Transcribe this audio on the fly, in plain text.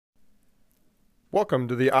Welcome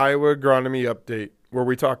to the Iowa Agronomy Update, where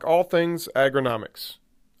we talk all things agronomics.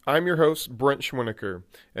 I'm your host, Brent Schwinnaker,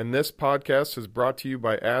 and this podcast is brought to you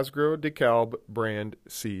by Asgrow DeKalb brand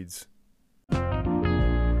seeds.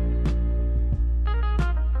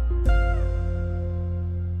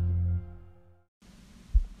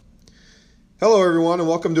 Hello, everyone, and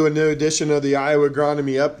welcome to a new edition of the Iowa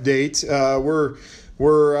Agronomy Update.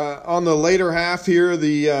 We're on the later half here of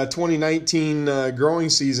the 2019 growing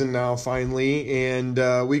season now, finally,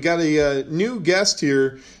 and we got a new guest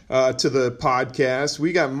here to the podcast.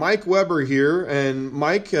 We got Mike Weber here, and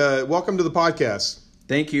Mike, welcome to the podcast.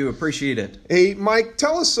 Thank you. Appreciate it. Hey, Mike,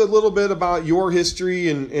 tell us a little bit about your history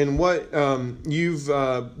and what you've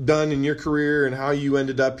done in your career and how you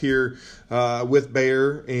ended up here with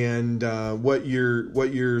Bayer, and what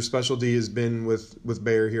your specialty has been with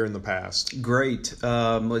Bayer here in the past. Great.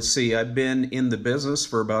 Let's see. I've been in the business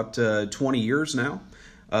for about 20 years now.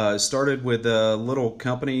 Started with a little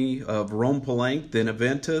company of Rhone-Poulenc, then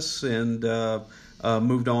Aventis, and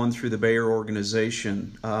moved on through the Bayer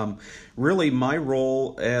organization. Really, my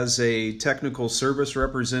role as a technical service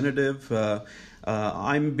representative,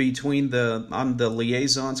 I'm the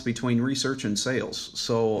liaisons between research and sales.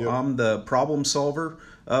 So yep. I'm the problem solver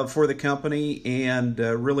for the company, and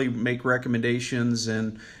really make recommendations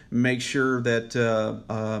and make sure that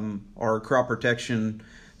our crop protection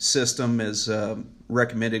system is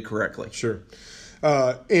recommended correctly. Sure.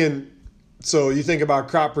 And so you think about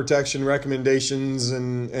crop protection recommendations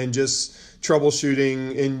and just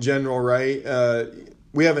troubleshooting in general, right?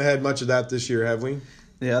 We haven't had much of that this year, have we?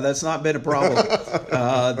 Yeah, that's not been a problem.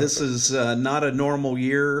 This is not a normal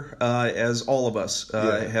year, as all of us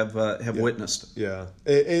have witnessed. Yeah,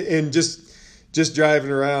 and just driving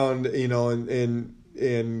around,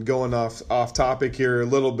 and going off topic here a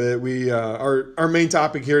little bit. We our main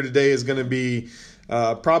topic here today is going to be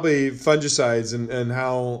probably fungicides and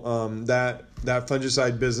how that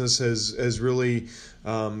fungicide business has really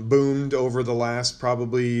boomed over the last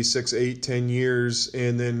probably 6, 8, 10 years,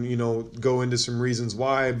 and then go into some reasons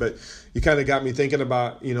why. But you kind of got me thinking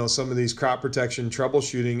about some of these crop protection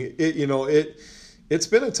troubleshooting. It's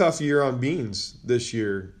been a tough year on beans this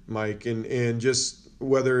year, Mike, and just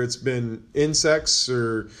whether it's been insects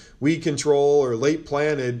or weed control or late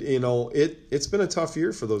planted, it's been a tough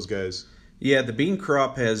year for those guys. Yeah, the bean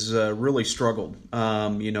crop has really struggled.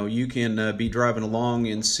 You can be driving along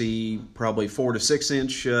and see probably 4 to 6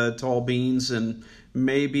 inch tall beans and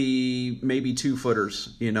maybe 2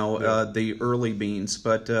 footers, the early beans.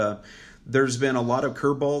 But there's been a lot of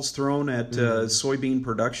curveballs thrown at soybean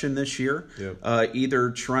production this year, either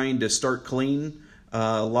trying to start clean,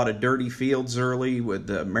 a lot of dirty fields early with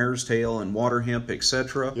mare's tail and water hemp,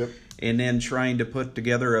 etc. And then trying to put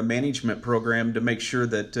together a management program to make sure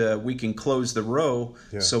that we can close the row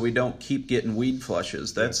so we don't keep getting weed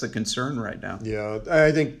flushes. That's the concern right now. Yeah,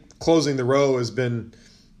 I think closing the row has been,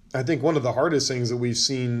 one of the hardest things that we've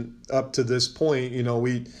seen up to this point.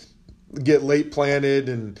 We get late planted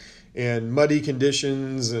and muddy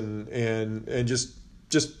conditions and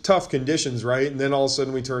just tough conditions, right? And then all of a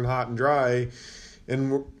sudden we turn hot and dry.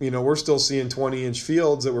 And we're still seeing 20-inch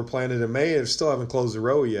fields that were planted in May and still haven't closed the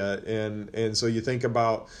row yet. And so you think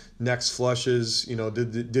about next flushes.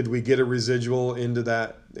 Did we get a residual into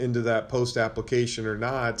that post application or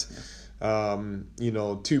not?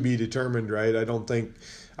 To be determined, right? I don't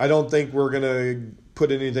think we're gonna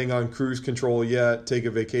put anything on cruise control yet. Take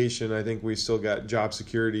a vacation. I think we still got job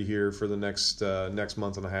security here for the next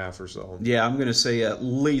month and a half or so. Yeah, I'm gonna say at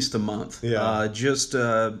least a month. Yeah.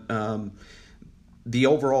 The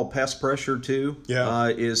overall pest pressure, too,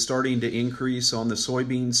 is starting to increase on the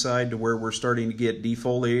soybean side to where we're starting to get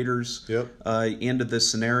defoliators into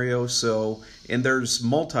this scenario. So, and there's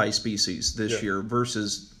multi-species this year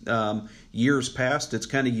versus years past. It's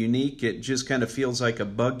kind of unique. It just kind of feels like a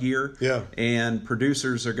bug year. Yeah. And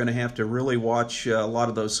producers are going to have to really watch a lot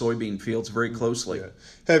of those soybean fields very closely.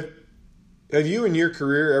 Yeah. Have you in your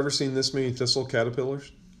career ever seen this many thistle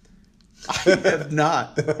caterpillars? I have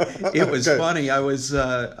not. It was funny. I was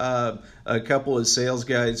a couple of sales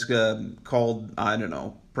guys called,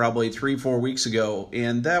 probably 3-4 weeks ago,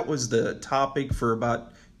 and that was the topic for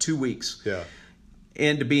about 2 weeks. Yeah.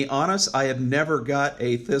 And to be honest, I have never got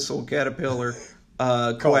a thistle caterpillar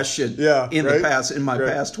question in my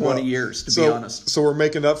past 20 years, to be honest. So we're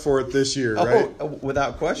making up for it this year, right? Oh,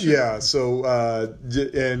 without question. Yeah, so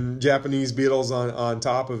and Japanese beetles on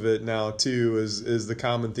top of it now too is the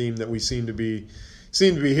common theme that we seem to be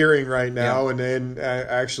seem to be hearing right now, and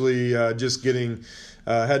actually just getting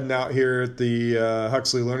heading out here at the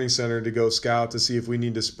Huxley Learning Center to go scout to see if we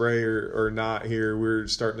need to spray or not here. We're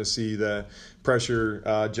starting to see the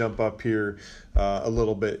pressure jump up here a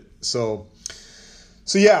little bit. So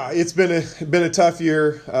yeah, it's been a tough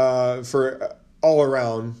year for all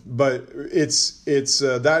around, but it's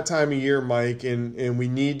that time of year, Mike, and we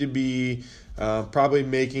need to be probably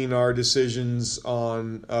making our decisions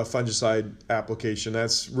on fungicide application.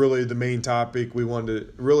 That's really the main topic we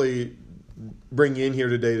wanted to really bring in here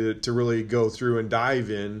today to really go through and dive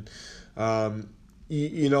in.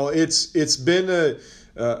 It's been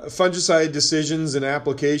fungicide decisions and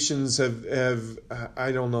applications have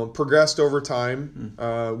I don't know, progressed over time.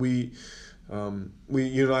 You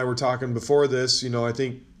and I were talking before this. I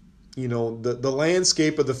think the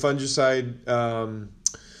landscape of the fungicide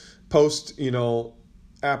post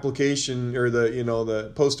application, or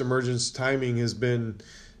the post emergence timing has been,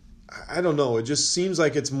 I don't know, it just seems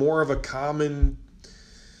like it's more of a common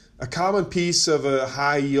piece of a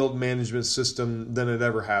high yield management system than it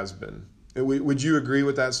ever has been. Would you agree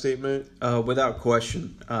with that statement? Without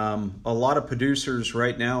question. A lot of producers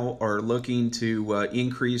right now are looking to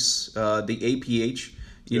increase the APH,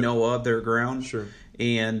 of their ground. Sure.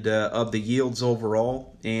 And of the yields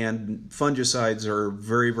overall. And fungicides are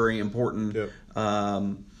very, very important. Yep.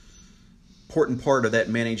 Important part of that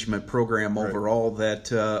management program overall. Right.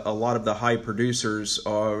 That a lot of the high producers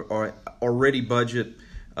are already budget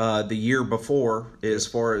the year before as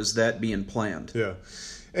far as that being planned. Yeah.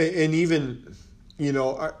 And even,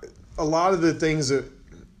 a lot of the things that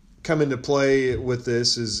come into play with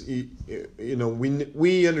this is,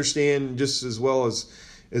 we understand just as well as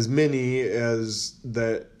many as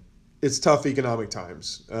that it's tough economic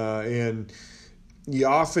times. And you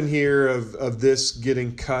often hear of this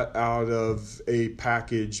getting cut out of a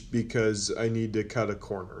package because I need to cut a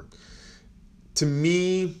corner. To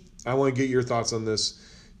me, I want to get your thoughts on this.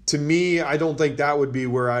 To me, I don't think that would be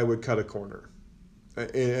where I would cut a corner.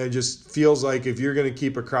 It just feels like if you're going to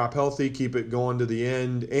keep a crop healthy, keep it going to the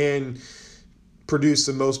end, and produce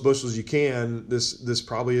the most bushels you can, this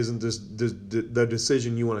probably isn't the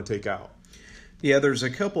decision you want to take out. Yeah, there's a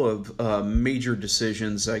couple of major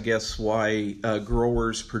decisions, I guess, why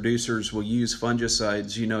growers, producers will use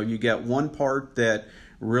fungicides. You got one part that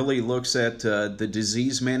really looks at the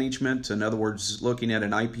disease management, in other words, looking at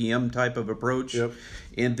an IPM type of approach. Yep.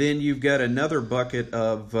 And then you've got another bucket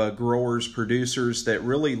of growers, producers that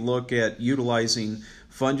really look at utilizing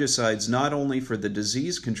fungicides not only for the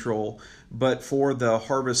disease control, but for the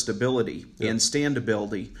harvestability and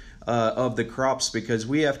standability of the crops, because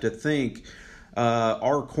we have to think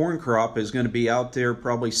our corn crop is going to be out there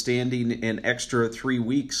probably standing an extra 3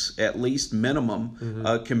 weeks at least minimum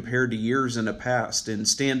compared to years in the past, and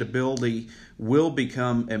standability will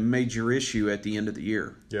become a major issue at the end of the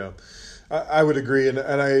year. Yeah, I would agree, and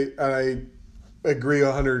I agree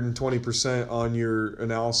 120% on your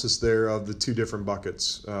analysis there of the two different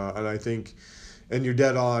buckets, and I think, and you're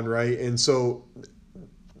dead on, right? And so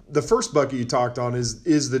the first bucket you talked on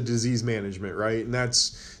is the disease management, right? And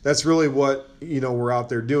that's really what we're out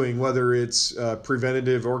there doing, whether it's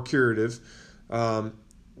preventative or curative.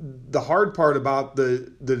 The hard part about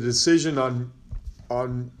the decision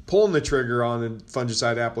on pulling the trigger on a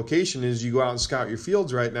fungicide application is you go out and scout your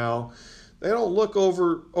fields right now. They don't look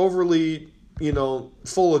overly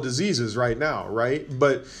full of diseases right now, right?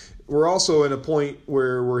 But we're also in a point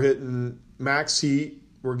where we're hitting max heat.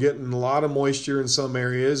 We're getting a lot of moisture in some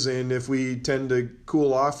areas, and if we tend to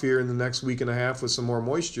cool off here in the next week and a half with some more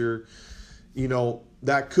moisture,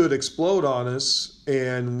 that could explode on us,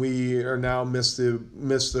 and we are now miss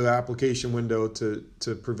the application window to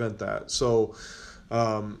prevent that. So,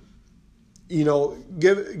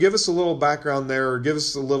 give us a little background there, or give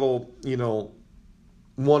us a little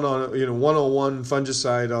 101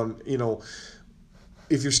 fungicide on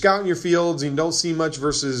if you're scouting your fields and you don't see much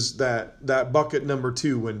versus that bucket number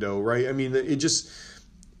 2 window, right? I mean,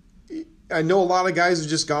 I know a lot of guys have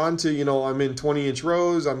just gone to, I'm in 20-inch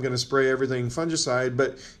rows, I'm going to spray everything fungicide.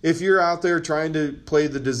 But if you're out there trying to play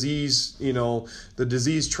the disease, the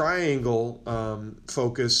disease triangle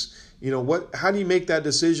focus, how do you make that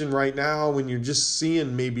decision right now when you're just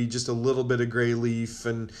seeing maybe just a little bit of gray leaf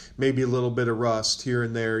and maybe a little bit of rust here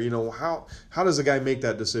and there? How does a guy make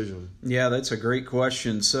that decision? Yeah, that's a great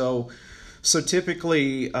question. So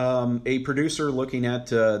typically, a producer looking at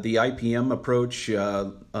the IPM approach,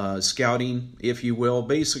 scouting, if you will,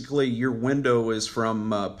 basically your window is from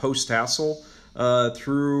post-tassel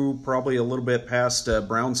through probably a little bit past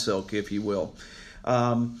brown silk, if you will.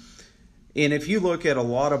 And if you look at a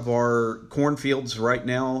lot of our cornfields right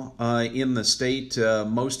now in the state,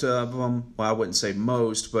 most of them, well, I wouldn't say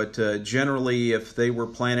most, but generally if they were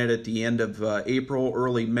planted at the end of April,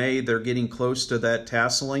 early May, they're getting close to that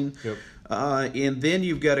tasseling. Yep. And then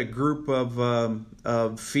you've got a group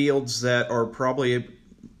of fields that are probably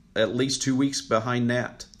at least 2 weeks behind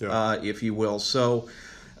that, if you will. So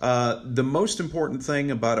the most important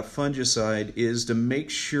thing about a fungicide is to make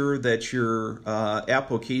sure that your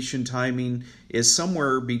application timing is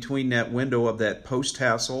somewhere between that window of that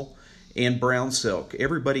post-tassel and brown silk.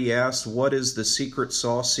 Everybody asks, what is the secret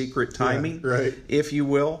sauce, secret timing, if you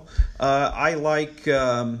will? I like...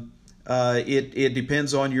 It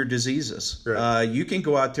depends on your diseases. Right. You can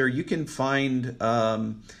go out there, you can find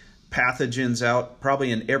pathogens out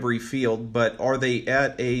probably in every field, but are they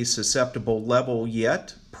at a susceptible level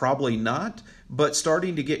yet? Probably not, but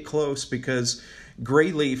starting to get close, because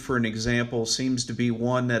gray leaf, for an example, seems to be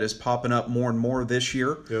one that is popping up more and more this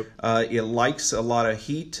year. Yep. It likes a lot of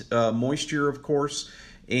heat, moisture, of course,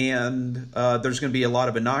 and there's going to be a lot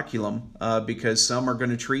of inoculum because some are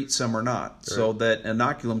going to treat, some are not. Right. So that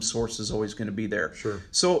inoculum source is always going to be there. Sure.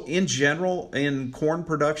 So in general, in corn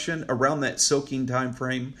production, around that soaking time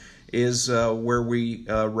frame is where we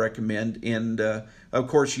recommend, and of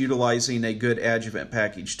course utilizing a good adjuvant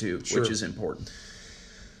package too, sure, which is important.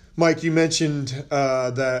 Mike, you mentioned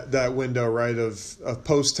that window, right, of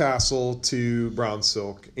post tassel to brown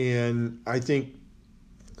silk, and I think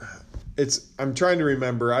I'm trying to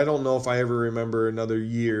remember. I don't know if I ever remember another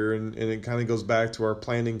year, and it kind of goes back to our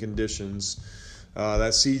planting conditions.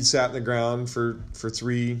 That seed sat in the ground for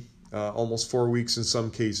 3, almost 4 weeks in some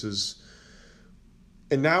cases.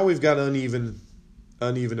 And now we've got uneven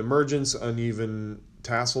emergence, uneven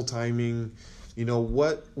tassel timing. You know,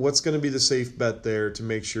 what's going to be the safe bet there to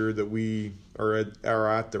make sure that we are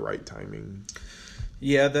at the right timing?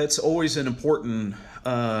 Yeah, that's always an important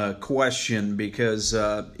question, because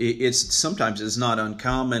sometimes it's not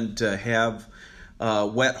uncommon to have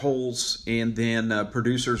wet holes, and then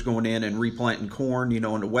producers going in and replanting corn,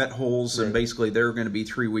 into wet holes, right, and basically they're going to be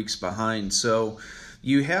 3 weeks behind. So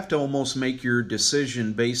you have to almost make your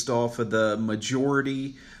decision based off of the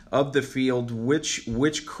majority of the field,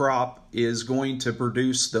 which crop is going to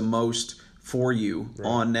produce the most for you, right,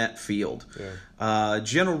 on that field. Yeah.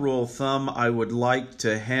 General rule of thumb, I would like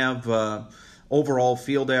to have overall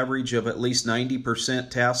field average of at least 90%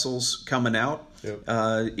 tassels coming out. Yep.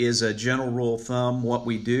 Is a general rule of thumb what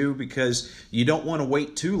we do, because you don't want to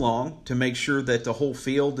wait too long to make sure that the whole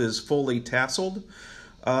field is fully tasseled,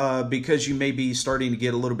 because you may be starting to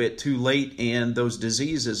get a little bit too late and those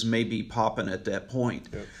diseases may be popping at that point.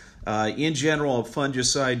 Yep. In general, a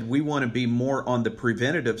fungicide, we want to be more on the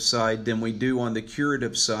preventative side than we do on the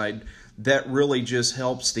curative side. That really just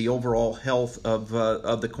helps the overall health of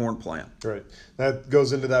the corn plant. Right. That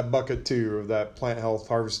goes into that bucket too, of that plant health,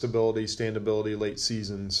 harvestability, standability, late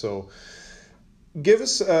season. So give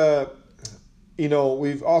us,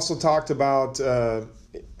 we've also talked about, how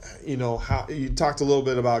you talked a little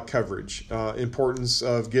bit about coverage, importance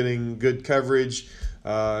of getting good coverage.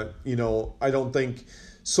 I don't think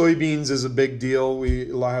soybeans is a big deal. We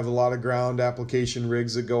have a lot of ground application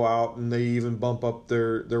rigs that go out, and they even bump up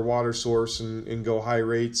their water source and go high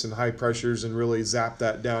rates and high pressures and really zap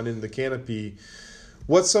that down in the canopy.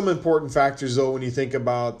 What's some important factors, though, when you think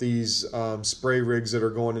about these spray rigs that are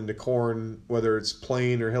going into corn, whether it's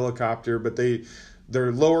plane or helicopter, but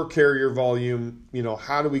they're lower carrier volume?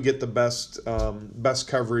 How do we get the best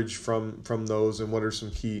coverage from those, and what are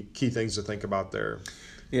some key things to think about there?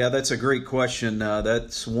 Yeah, that's a great question.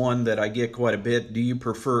 That's one that I get quite a bit. Do you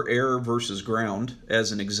prefer air versus ground,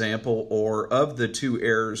 as an example, or of the two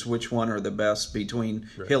airs, which one are the best between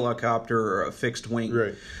right, helicopter or a fixed wing?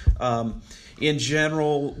 Right. In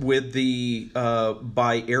general, with the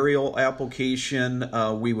bi-aerial application,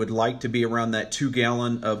 we would like to be around that 2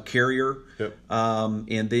 gallon of carrier. Yep.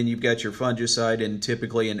 And then you've got your fungicide and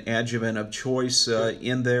typically an adjuvant of choice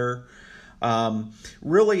in there.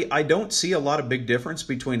 Really, I don't see a lot of big difference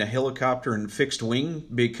between a helicopter and fixed wing,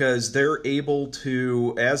 because they're able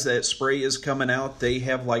to, as that spray is coming out, they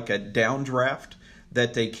have like a downdraft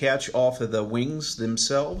that they catch off of the wings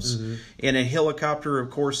themselves. Mm-hmm. In a helicopter, of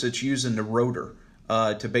course, it's using the rotor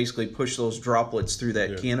to basically push those droplets through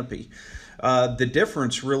that canopy. The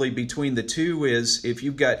difference really between the two is if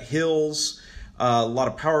you've got hills, a lot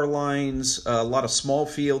of power lines, a lot of small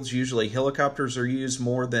fields, usually helicopters are used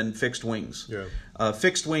more than fixed wings. Yeah.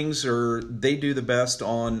 Fixed wings they do the best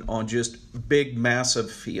on just big, massive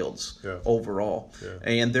fields overall. Yeah.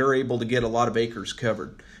 And they're able to get a lot of acres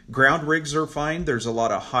covered. Ground rigs are fine. There's a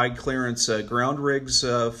lot of high clearance ground rigs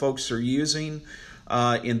folks are using.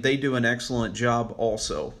 and they do an excellent job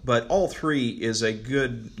also. But all three is a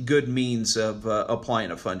good means of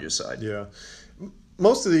applying a fungicide. Yeah,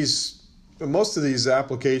 most of these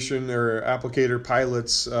applicator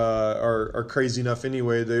pilots are crazy enough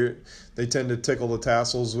anyway. They tend to tickle the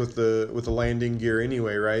tassels with the landing gear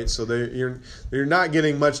anyway, right? So you're not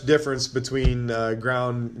getting much difference between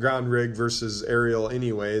ground rig versus aerial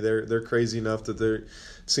anyway. They're crazy enough that they're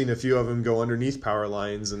seen a few of them go underneath power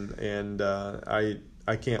lines, and I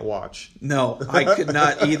can't watch. No, I could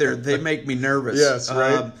not either. They make me nervous. Yes,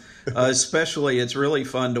 right. Especially, it's really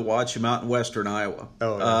fun to watch them out in western Iowa,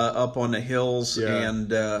 up on the hills,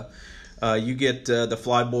 and you get the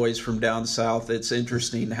flyboys from down south. It's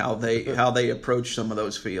interesting how they approach some of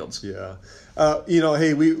those fields. Yeah,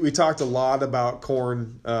 hey, we talked a lot about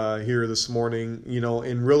corn here this morning,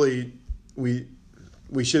 and really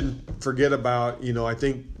we shouldn't forget about, I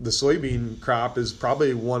think the soybean crop is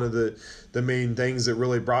probably one of the main things that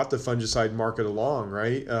really brought the fungicide market along,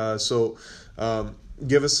 right? So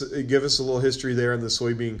give us a little history there in the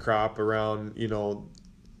soybean crop around,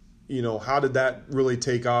 how did that really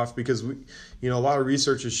take off? Because a lot of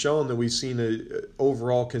research has shown that we've seen a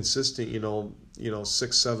overall consistent,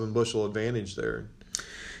 6-7 bushel advantage there.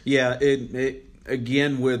 Yeah,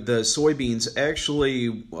 again, with the soybeans, actually,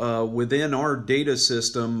 within our data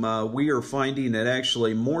system, we are finding that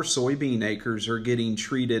actually more soybean acres are getting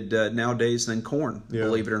treated nowadays than corn,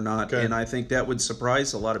 believe it or not. Okay. And I think that would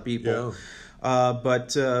surprise a lot of people. Yeah.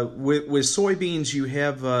 But with soybeans, you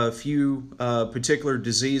have a few particular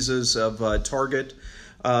diseases of target,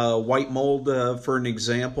 white mold, for an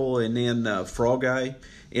example, and then frog eye.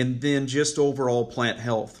 And then just overall plant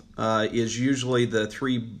health is usually the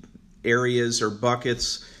three areas or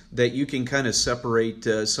buckets that you can kind of separate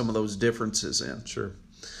some of those differences in. Sure.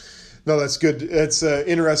 No, that's good. It's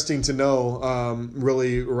interesting to know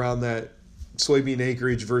really around that soybean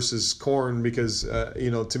acreage versus corn, because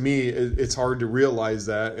to me it's hard to realize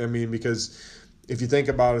that. I mean, because if you think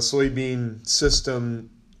about a soybean system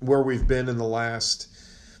where we've been in the last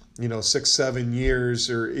 6-7 years,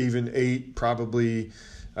 or even 8 probably,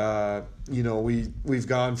 we've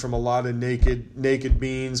gone from a lot of naked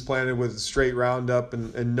beans planted with straight Roundup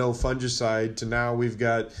and no fungicide to now we've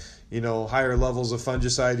got higher levels of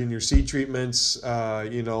fungicide in your seed treatments,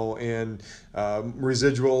 and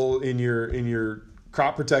residual in your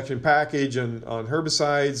crop protection package and on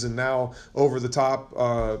herbicides, and now over the top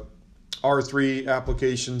R3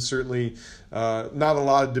 applications. Certainly not a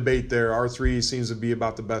lot of debate there. R3 seems to be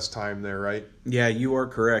about the best time there, right? Yeah, you are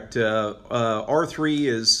correct. R3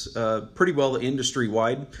 is pretty well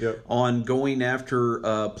industry-wide on going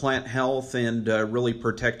after plant health and really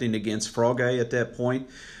protecting against frog eye at that point.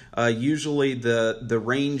 Usually the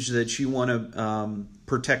range that you want to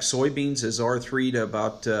protect soybeans is R3 to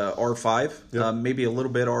about R5, maybe a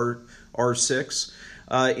little bit R6.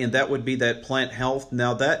 And that would be that plant health.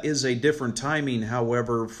 Now, that is a different timing,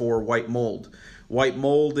 however, for white mold. White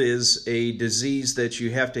mold is a disease that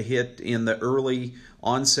you have to hit in the early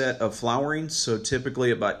onset of flowering. So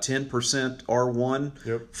typically about 10%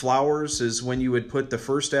 R1 flowers is when you would put the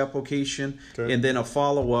first application, and then a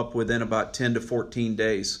follow-up within about 10 to 14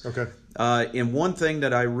 days. Okay. And one thing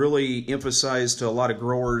that I really emphasize to a lot of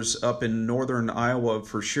growers up in northern Iowa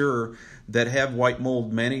for sure that have white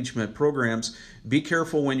mold management programs, be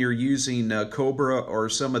careful when you're using Cobra or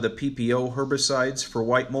some of the PPO herbicides for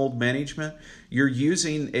white mold management. You're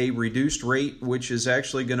using a reduced rate, which is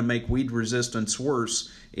actually going to make weed resistance worse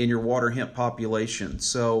in your water hemp population.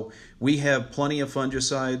 So we have plenty of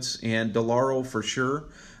fungicides, and Delaro for sure,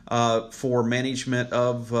 for management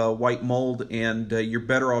of white mold, and you're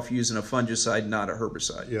better off using a fungicide, not a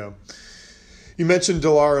herbicide. Yeah. You mentioned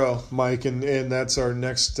Delaro, Mike, and that's our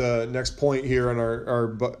next point here on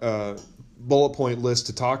our bullet point list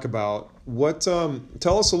to talk about. What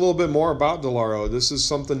tell us a little bit more about Delaro. This is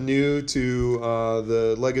something new to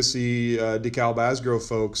the legacy DeKalb Asgrow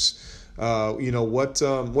folks.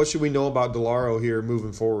 What should we know about Delaro here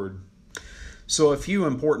moving forward? So a few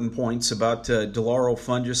important points about Delaro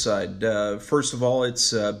fungicide. First of all,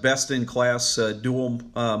 it's best-in-class dual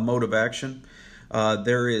mode of action.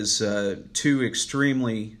 There is 2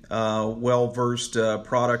 extremely well-versed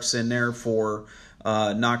products in there for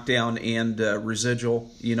knockdown and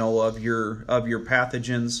residual, of your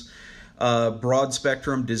pathogens. Broad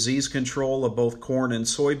spectrum disease control of both corn and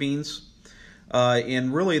soybeans.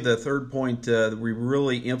 And really the third point that we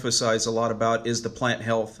really emphasize a lot about is the plant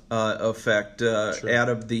health effect out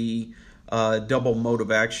of the double mode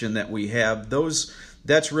of action that we have.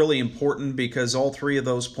 That's really important because all 3 of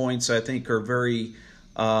those points I think are very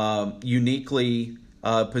uniquely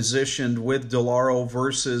positioned with Delaro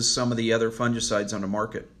versus some of the other fungicides on the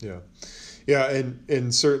market. Yeah. Yeah,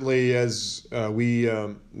 and certainly as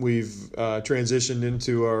we've transitioned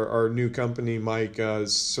into our new company, Mike,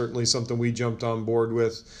 is certainly something we jumped on board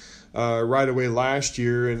with right away last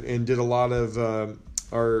year and did a lot of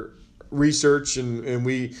our research, and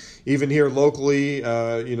we even here locally,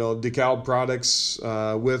 DeKalb products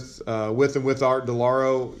with our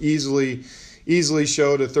Delaro easily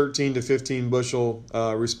showed a 13 to 15 bushel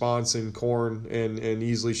response in corn, and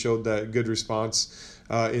easily showed that good response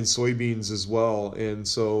in soybeans as well. And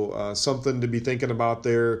so something to be thinking about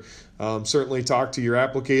there. Certainly talk to your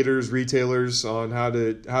applicators, retailers on how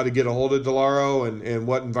to get a hold of Delaro and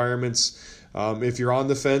what environments. If you're on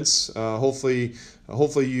the fence, hopefully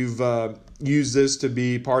you've used this to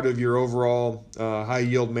be part of your overall high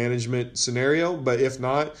yield management scenario. But if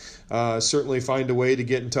not, certainly find a way to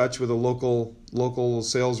get in touch with a local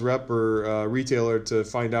sales rep or retailer to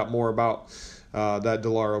find out more about that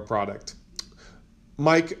Delaro product.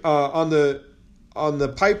 Mike, on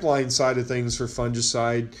the pipeline side of things for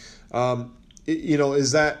fungicide,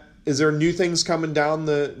 is there new things coming down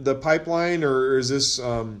the pipeline, or is this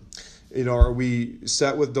are we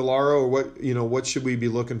set with Delaro, or what should we be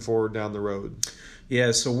looking for down the road?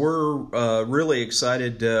 Yeah, so we're really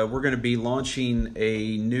excited. We're going to be launching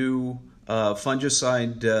a new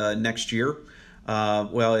fungicide next year.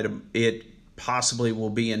 It possibly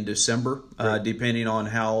will be in December, right, depending on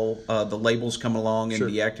how the labels come along and sure,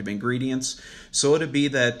 the active ingredients. So it'll be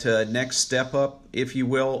that next step up, if you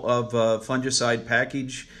will, of fungicide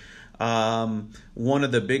package. One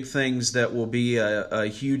of the big things that will be a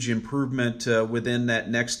huge improvement within that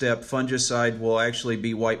next step fungicide will actually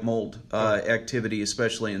be white mold activity,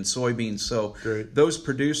 especially in soybeans. So great, those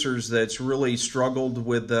producers that's really struggled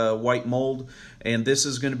with white mold, and this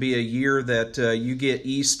is going to be a year that you get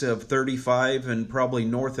east of 35 and probably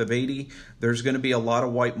north of 80, there's going to be a lot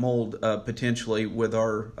of white mold potentially with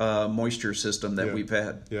our moisture system that we've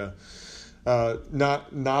had. Yeah. Not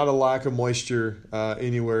a lack of moisture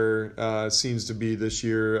anywhere seems to be this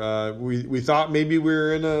year. We thought maybe we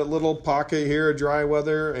were in a little pocket here of dry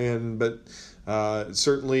weather, but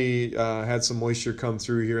certainly had some moisture come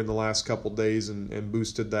through here in the last couple days and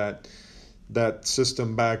boosted that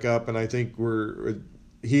system back up. And I think we're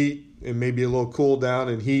heat and maybe a little cool down,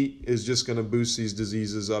 and heat is just going to boost these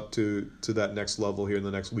diseases up to that next level here in the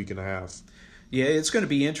next week and a half. Yeah, it's going to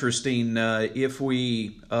be interesting if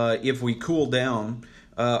we cool down.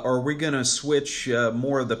 Are we going to switch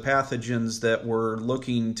more of the pathogens that we're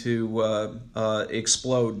looking to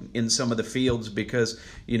explode in some of the fields? Because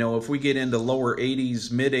if we get into lower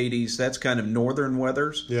 80s, mid 80s, that's kind of northern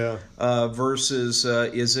weathers. Yeah. Versus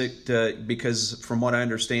is it because from what I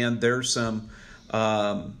understand, there's some.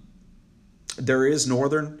 There is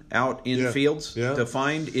northern out in fields to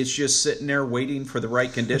find. It's just sitting there waiting for the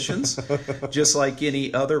right conditions, just like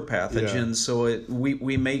any other pathogen. Yeah. So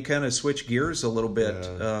we may kind of switch gears a little bit.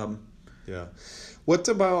 Yeah. What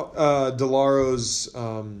about Delaro's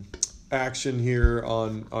action here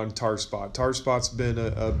on tar spot? Tar spot's been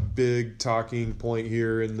a big talking point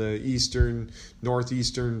here in the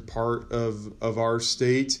northeastern part of our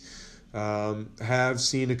state. Have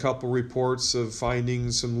seen a couple reports of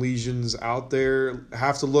finding some lesions out there.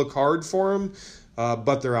 Have to look hard for them,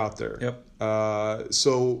 but they're out there. Yep.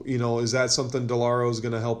 So is that something Delaro is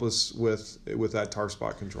going to help us with that tar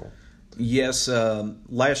spot control? Yes.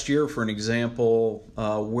 Last year, for an example,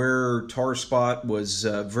 where tar spot was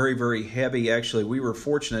very, very heavy, actually, we were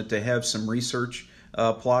fortunate to have some research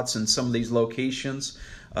plots in some of these locations.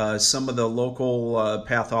 Some of the local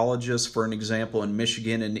pathologists, for an example, in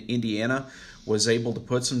Michigan and Indiana, was able to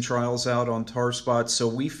put some trials out on tar spots. So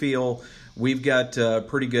we feel we've got a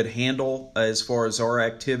pretty good handle as far as our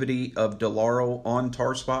activity of Delaro on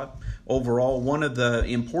tar spot. Overall, one of the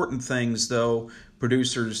important things, though,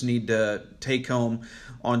 producers need to take home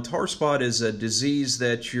on tar spot is a disease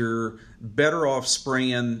that you're better off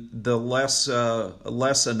spraying the less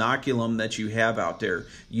inoculum that you have out there.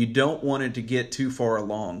 You don't want it to get too far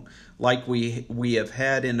along, like we have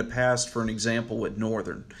had in the past, for an example, with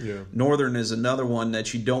northern. Yeah. Northern is another one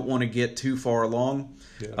that you don't want to get too far along.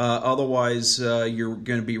 Yeah. Otherwise, you're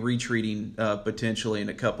going to be retreating potentially in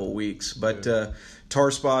a couple of weeks. But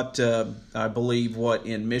tar spot, I believe,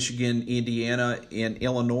 in Michigan, Indiana, and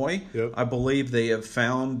Illinois, yep, I believe they have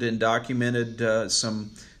found and documented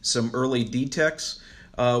some early detects,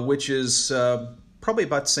 which is probably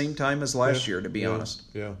about the same time as last year, to be honest.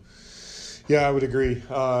 Yeah, I would agree,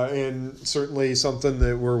 and certainly something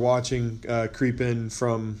that we're watching creep in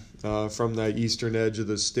from that eastern edge of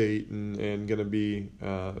the state, and going to be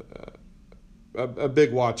a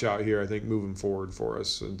big watch out here, I think, moving forward for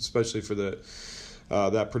us, and especially for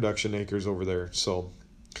that production acres over there. So,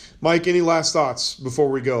 Mike, any last thoughts before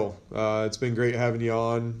we go? It's been great having you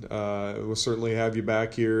on. We'll certainly have you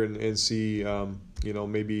back here and see,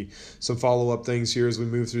 maybe some follow-up things here as we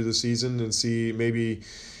move through the season, and see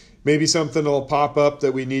maybe something will pop up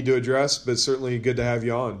that we need to address, but certainly good to have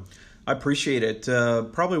you on. I appreciate it.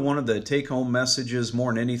 Probably one of the take-home messages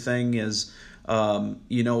more than anything is,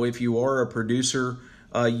 if you are a producer,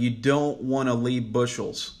 you don't want to leave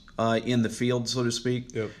bushels in the field, so to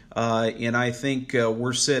speak. Yep. And I think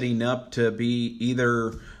we're setting up to be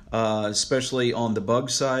either, especially on the bug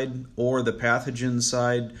side or the pathogen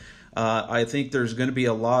side, I think there's going to be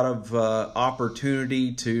a lot of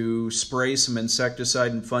opportunity to spray some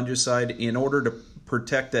insecticide and fungicide in order to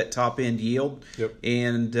protect that top end yield. Yep.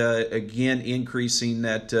 And again, increasing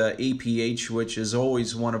that APH, which is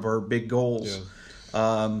always one of our big goals,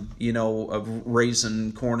 of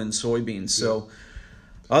raising corn and soybeans. So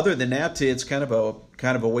other than that, it's kind of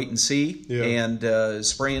a wait and see. Yeah. And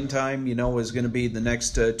spraying time, is going to be the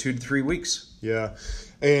next 2 to 3 weeks. Yeah.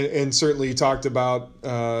 And certainly you talked about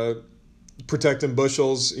protecting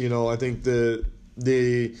bushels. I think the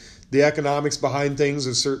economics behind things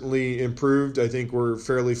have certainly improved. I think we're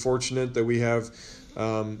fairly fortunate that we have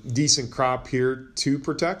decent crop here to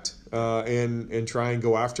protect and try and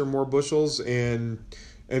go after more bushels and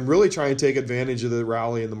really try and take advantage of the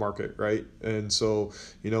rally in the market, right? And so,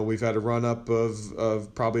 we've had a run up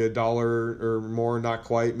of probably $1 or more, not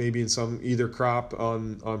quite, maybe in either crop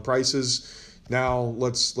on prices. Now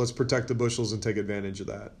let's protect the bushels and take advantage of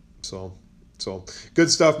that. So good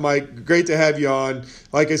stuff, Mike. Great to have you on.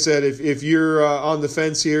 Like I said, if you're on the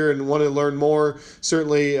fence here and want to learn more,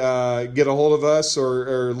 certainly get a hold of us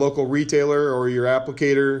or local retailer or your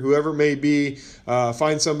applicator, whoever it may be.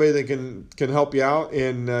 Find somebody that can help you out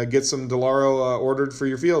and get some Delaro ordered for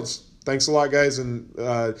your fields. Thanks a lot, guys, and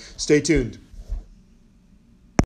stay tuned.